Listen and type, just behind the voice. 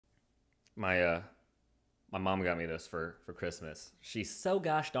My my mom got me this for Christmas. She's so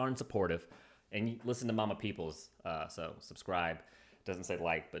gosh darn supportive. And you listen to Mama Peoples, so subscribe. Doesn't say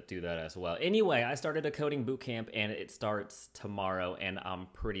like, but do that as well. Anyway, I started a coding bootcamp and it starts tomorrow, and I'm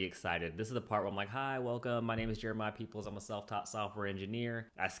pretty excited. This is the part where I'm like, hi, welcome. My name is Jeremiah Peoples. I'm a self-taught software engineer.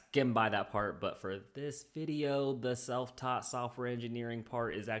 I skimmed by that part, but for this video, the self-taught software engineering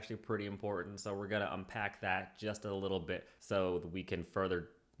part is actually pretty important. So we're gonna unpack that just a little bit so that we can further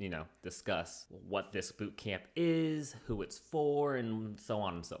discuss what this bootcamp is, who it's for, and so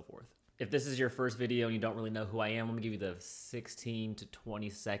on and so forth. If this is your first video and you don't really know who I am, let me give you the 16 to 20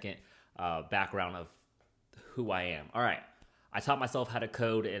 second background of who I am. All right, I taught myself how to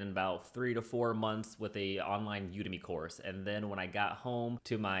code in about 3 to 4 months with a online Udemy course. And then when I got home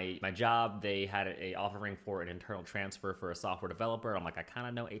to my job, they had a offering for an internal transfer for a software developer. I'm like, I kind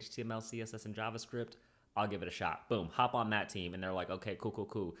of know HTML, CSS, and JavaScript. I'll give it a shot. Boom, hop on that team. And they're like, okay,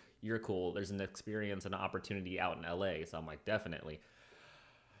 cool. You're cool. There's an experience and an opportunity out in LA. So I'm like, definitely.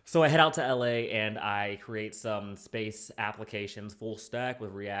 So I head out to LA and I create some space applications, full stack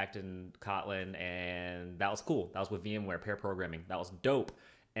with React and Kotlin, and that was cool. That was with VMware, pair programming. That was dope.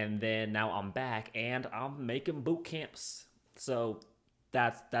 And then now I'm back and I'm making boot camps. So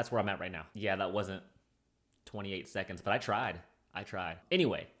that's where I'm at right now. Yeah, that wasn't 28 seconds, but I tried.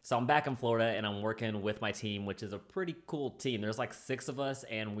 Anyway, so I'm back in Florida and I'm working with my team, which is a pretty cool team. There's like 6 of us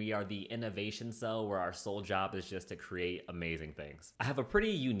and we are the innovation cell where our sole job is just to create amazing things. I have a pretty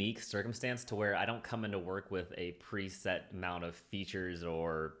unique circumstance to where I don't come into work with a preset amount of features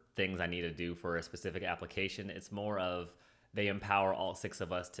or things I need to do for a specific application. It's more of they empower all 6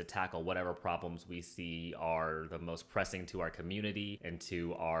 of us to tackle whatever problems we see are the most pressing to our community and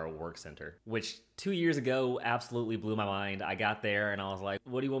to our work center, which 2 years ago absolutely blew my mind. I got there and I was like,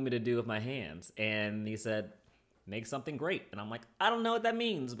 what do you want me to do with my hands? And he said, make something great. And I'm like, I don't know what that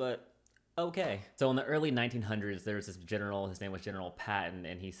means, but okay. So in the early 1900s, there was this general, his name was General Patton,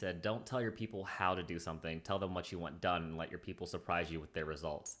 and he said, don't tell your people how to do something, tell them what you want done and let your people surprise you with their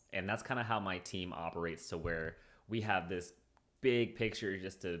results. And that's kind of how my team operates, to where we have this big picture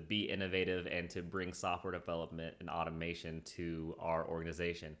just to be innovative and to bring software development and automation to our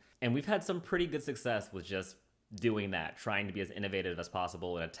organization. And we've had some pretty good success with just doing that, trying to be as innovative as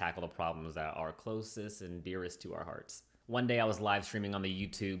possible and to tackle the problems that are closest and dearest to our hearts. One day I was live streaming on the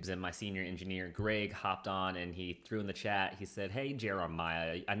YouTubes and my senior engineer, Greg, hopped on and he threw in the chat, he said, hey,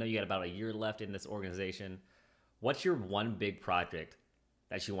 Jeremiah, I know you got about a year left in this organization. What's your one big project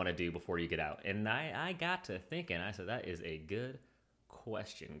that you want to do before you get out? And I got to thinking, I said, that is a good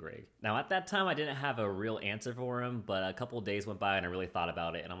question, Greg. Now, at that time, I didn't have a real answer for him, but a couple of days went by and I really thought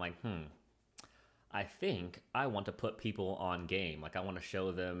about it. And I'm like, I think I want to put people on game. Like, I want to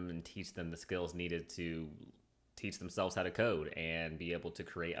show them and teach them the skills needed to teach themselves how to code and be able to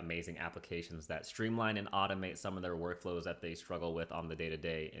create amazing applications that streamline and automate some of their workflows that they struggle with on the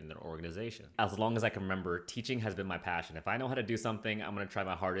day-to-day in their organization. As long as I can remember, teaching has been my passion. If I know how to do something, I'm going to try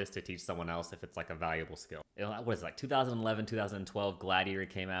my hardest to teach someone else if it's like a valuable skill. What is it, like 2011, 2012, Gladiator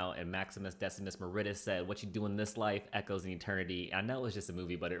came out and Maximus Decimus Meritus said, what you do in this life echoes in eternity. I know it was just a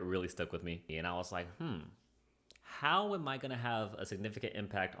movie, but it really stuck with me. And I was like, how am I going to have a significant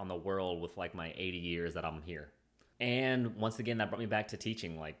impact on the world with like my 80 years that I'm here? And once again, that brought me back to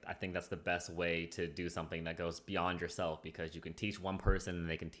teaching. Like, I think that's the best way to do something that goes beyond yourself, because you can teach one person and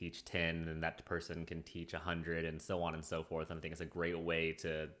they can teach 10 and that person can teach 100 and so on and so forth. And I think it's a great way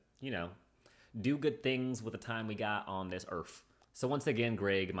to, do good things with the time we got on this earth. So once again,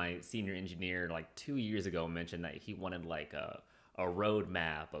 Greg, my senior engineer, like 2 years ago mentioned that he wanted like a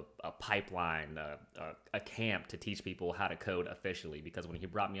roadmap, a pipeline, a camp to teach people how to code officially, because when he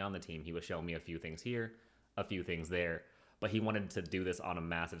brought me on the team, he was showing me a few things here, a few things there, but he wanted to do this on a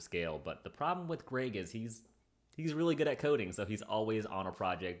massive scale. But the problem with Greg is he's really good at coding, so he's always on a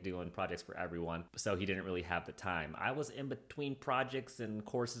project doing projects for everyone, so he didn't really have the time. I was in between projects and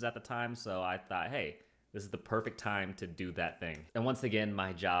courses at the time, so I thought, hey, this is the perfect time to do that thing. And once again,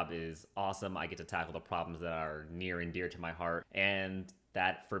 my job is awesome. I get to tackle the problems that are near and dear to my heart, and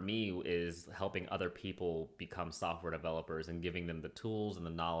that for me is helping other people become software developers and giving them the tools and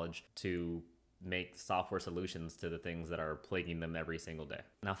the knowledge to make software solutions to the things that are plaguing them every single day.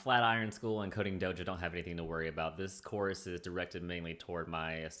 Now, Flatiron School and Coding Dojo don't have anything to worry about. This course is directed mainly toward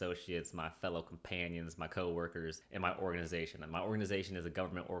my associates, my fellow companions, my co-workers, and my organization. And my organization is a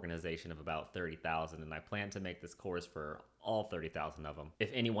government organization of about 30,000, and I plan to make this course for all 30,000 of them. If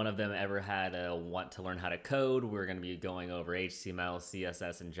any one of them ever had a want to learn how to code, we're going to be going over HTML,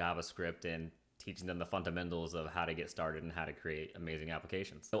 CSS, and JavaScript, and teaching them the fundamentals of how to get started and how to create amazing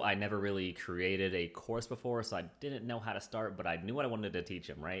applications. So I never really created a course before, so I didn't know how to start, but I knew what I wanted to teach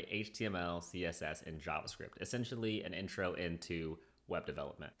them, right? HTML, CSS, and JavaScript. Essentially an intro into web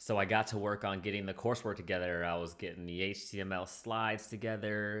development. So I got to work on getting the coursework together. I was getting the HTML slides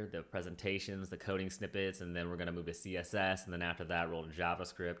together, the presentations, the coding snippets, and then we're gonna move to CSS, and then after that roll to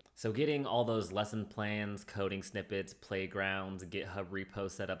JavaScript. So getting all those lesson plans, coding snippets, playgrounds, GitHub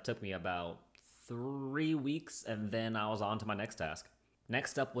repos set up took me about 3 weeks, and then I was on to my next task.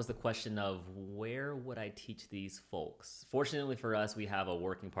 Next up was the question of where would I teach these folks? Fortunately for us, we have a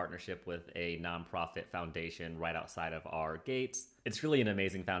working partnership with a nonprofit foundation right outside of our gates. It's really an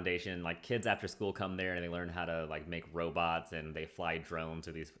amazing foundation. Like, kids after school come there and they learn how to like make robots, and they fly drones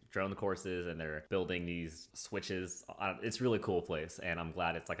to these drone courses, and they're building these switches. It's a really cool place, and I'm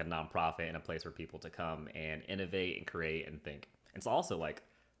glad it's like a nonprofit and a place for people to come and innovate and create and think. It's also like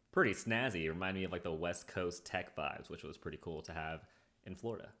pretty snazzy. It reminded me of like the West Coast tech vibes, which was pretty cool to have in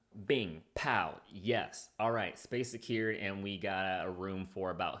Florida. Bing, pow, yes. All right, space secured, and we got a room for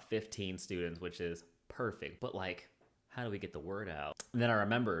about 15 students, which is perfect. But like, how do we get the word out? And then I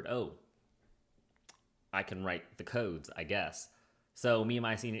remembered, oh, I can write the codes, I guess. So me and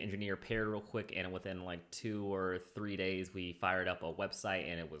my senior engineer paired real quick, and within like 2 or 3 days, we fired up a website,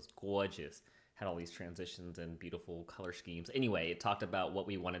 and it was gorgeous. Had all these transitions and beautiful color schemes. Anyway, it talked about what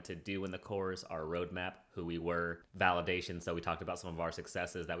we wanted to do in the course, our roadmap, who we were, validation. So we talked about some of our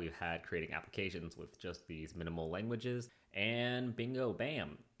successes that we've had creating applications with just these minimal languages, and bingo,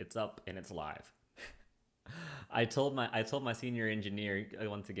 bam, it's up and it's live. I told my senior engineer,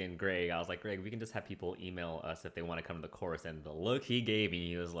 once again, Greg, I was like, Greg, we can just have people email us if they want to come to the course. And the look he gave me,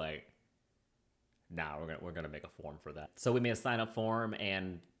 he was like, nah, we're gonna make a form for that. So we made a sign up form,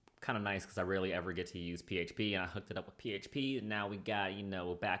 and kind of nice because I rarely ever get to use PHP, and I hooked it up with PHP, and now we got, you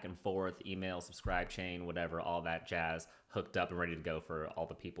know, back and forth, email, subscribe chain, whatever, all that jazz hooked up and ready to go for all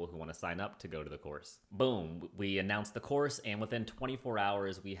the people who want to sign up to go to the course. Boom, we announced the course, and within 24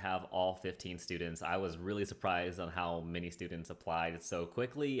 hours, we have all 15 students. I was really surprised on how many students applied so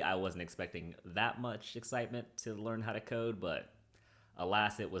quickly. I wasn't expecting that much excitement to learn how to code, but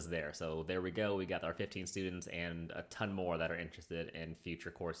alas, it was there. So there we go. We got our 15 students and a ton more that are interested in future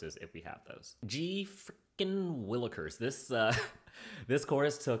courses if we have those. Gee frickin' willikers. This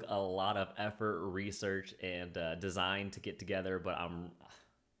course took a lot of effort, research, and design to get together, but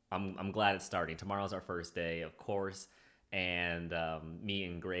I'm glad it's starting. Tomorrow's our first day of course, and me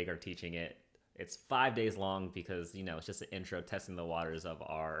and Greg are teaching it. It's 5 days long because, you know, it's just an intro, testing the waters of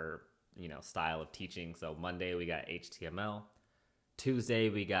our, you know, style of teaching. So Monday we got HTML. Tuesday,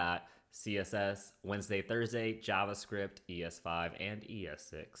 we got CSS. Wednesday, Thursday, JavaScript, ES5, and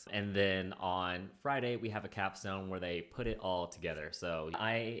ES6. And then on Friday, we have a capstone where they put it all together. So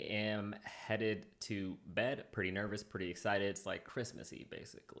I am headed to bed, pretty nervous, pretty excited. It's like Christmassy,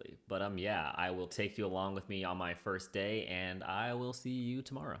 basically. But yeah, I will take you along with me on my first day, and I will see you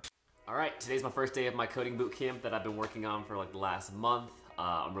tomorrow. All right, today's my first day of my coding bootcamp that I've been working on for like the last month.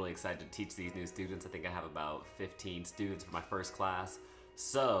 I'm really excited to teach these new students. I think I have about 15 students for my first class.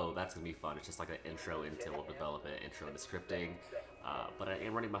 So that's gonna be fun. It's just like an intro into web development, intro into scripting. But I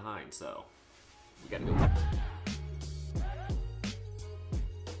am running behind, so we gotta go.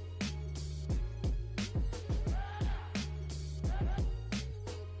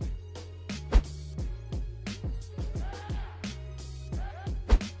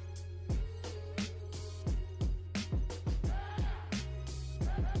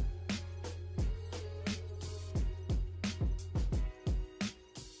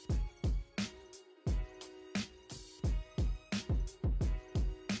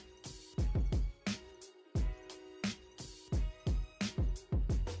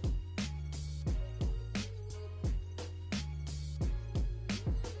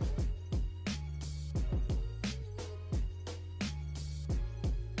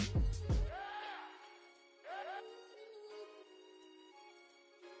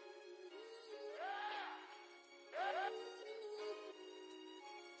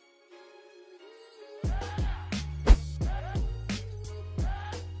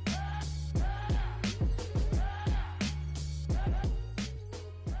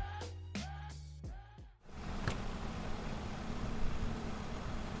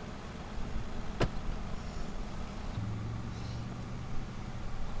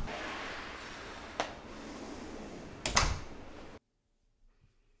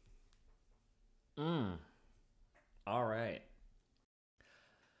 All right.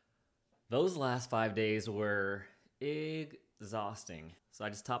 Those last 5 days were exhausting. So I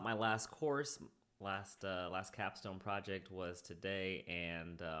just taught my last course. Last capstone project was today,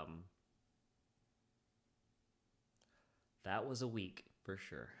 and That was a week for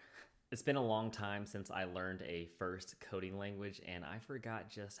sure. It's been a long time since I learned a first coding language, and I forgot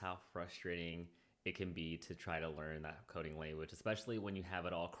just how frustrating it can be to try to learn that coding language, especially when you have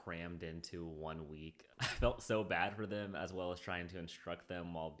it all crammed into 1 week. I felt so bad for them, as well as trying to instruct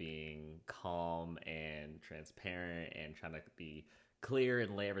them while being calm and transparent and trying to be clear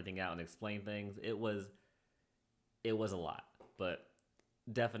and lay everything out and explain things. It was a lot, but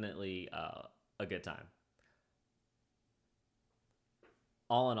definitely a good time.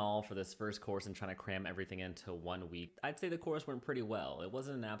 All in all, for this first course and trying to cram everything into 1 week, I'd say the course went pretty well. It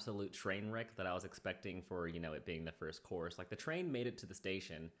wasn't an absolute train wreck that I was expecting for, it being the first course. Like, the train made it to the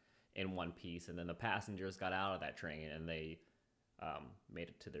station in one piece, and then the passengers got out of that train and they made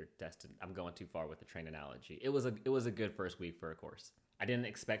it to their destination. I'm going too far with the train analogy. It was a good first week for a course. I didn't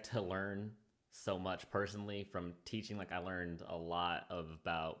expect to learn so much personally from teaching. Like, I learned a lot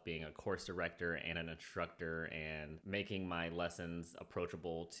about being a course director and an instructor and making my lessons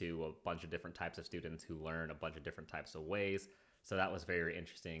approachable to a bunch of different types of students who learn a bunch of different types of ways. So that was very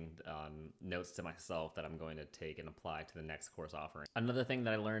interesting. Notes to myself that I'm going to take and apply to the next course offering. Another thing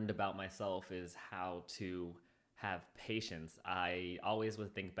that I learned about myself is how to have patience. I always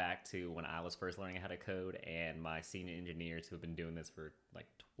would think back to when I was first learning how to code, and my senior engineers who have been doing this for like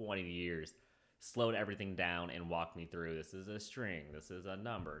 20 years slowed everything down and walked me through. This is a string, this is a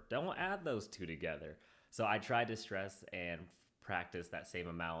number. Don't add those two together. So I tried to stress and practice that same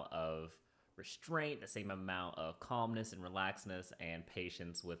amount of restraint, the same amount of calmness and relaxedness and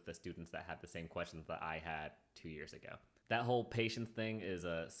patience with the students that had the same questions that I had 2 years ago. That whole patience thing is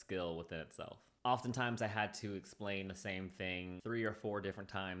a skill within itself. Oftentimes I had to explain the same thing 3 or 4 different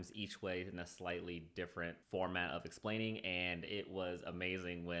times, each way in a slightly different format of explaining, and it was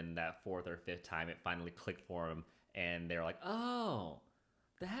amazing when that 4th or 5th time it finally clicked for them, and they're like, oh,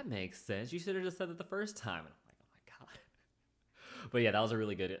 that makes sense. You should have just said it the first time. And I'm like, oh my God. But yeah, that was a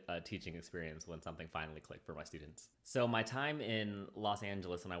really good teaching experience when something finally clicked for my students. So my time in Los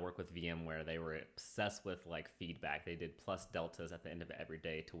Angeles when I worked with VMware, they were obsessed with like feedback. They did plus deltas at the end of every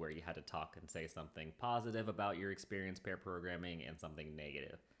day to where you had to talk and say something positive about your experience pair programming and something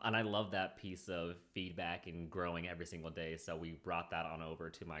negative. And I love that piece of feedback and growing every single day. So we brought that on over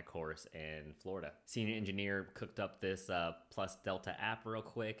to my course in Florida. Senior engineer cooked up this plus delta app real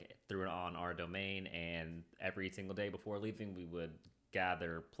quick, threw it on our domain, and every single day before leaving, we would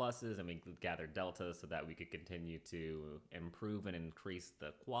gather pluses and we could gather deltas so that we could continue to improve and increase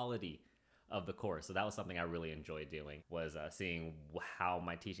the quality of the course. So that was something I really enjoyed doing, was seeing how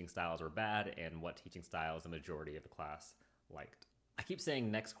my teaching styles were bad and what teaching styles the majority of the class liked. I keep saying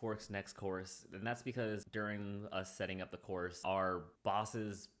next course, and that's because during us setting up the course, our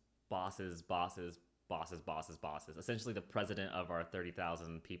bosses, essentially the president of our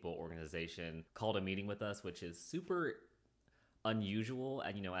 30,000 people organization, called a meeting with us, which is super unusual,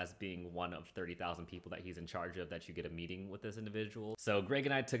 and as being one of 30,000 people that he's in charge of, that you get a meeting with this individual. So Greg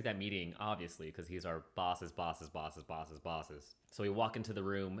and I took that meeting, obviously, because he's our bosses. So we walk into the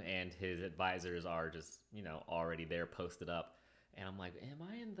room and his advisors are just, already there posted up. And I'm like, am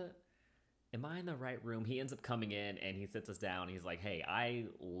I in the right room? He ends up coming in and he sits us down. He's like, hey, I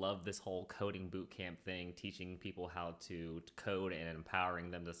love this whole coding bootcamp thing, teaching people how to code and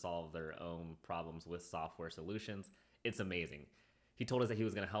empowering them to solve their own problems with software solutions. It's amazing. He told us that he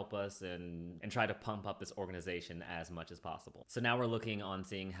was going to help us and try to pump up this organization as much as possible. So now we're looking on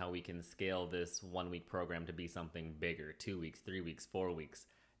seeing how we can scale this 1 week program to be something bigger, 2 weeks, 3 weeks, 4 weeks.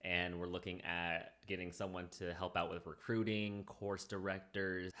 And we're looking at getting someone to help out with recruiting, course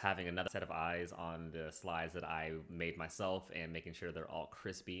directors, having another set of eyes on the slides that I made myself and making sure they're all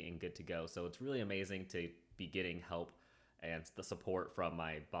crispy and good to go. So it's really amazing to be getting help and the support from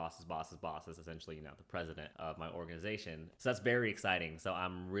my bosses, essentially, the president of my organization. So that's very exciting. So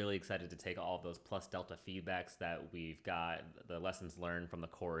I'm really excited to take all of those plus delta feedbacks that we've got, the lessons learned from the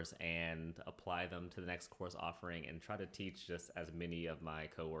course, and apply them to the next course offering and try to teach just as many of my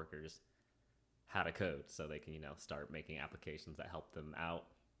coworkers how to code so they can, start making applications that help them out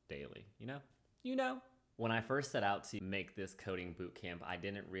daily, When I first set out to make this coding bootcamp, I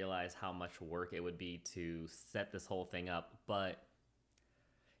didn't realize how much work it would be to set this whole thing up, but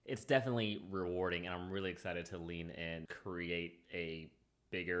it's definitely rewarding, and I'm really excited to lean in, create a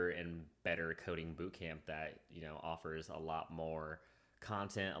bigger and better coding bootcamp that, offers a lot more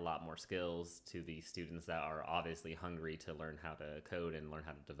content, a lot more skills to the students that are obviously hungry to learn how to code and learn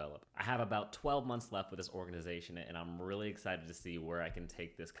how to develop. I have about 12 months left with this organization, and I'm really excited to see where I can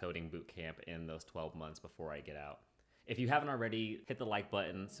take this coding bootcamp in those 12 months before I get out. If you haven't already, hit the like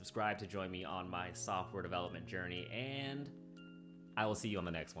button, subscribe to join me on my software development journey, and I will see you on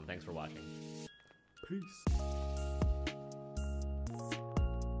the next one. Thanks for watching. Peace.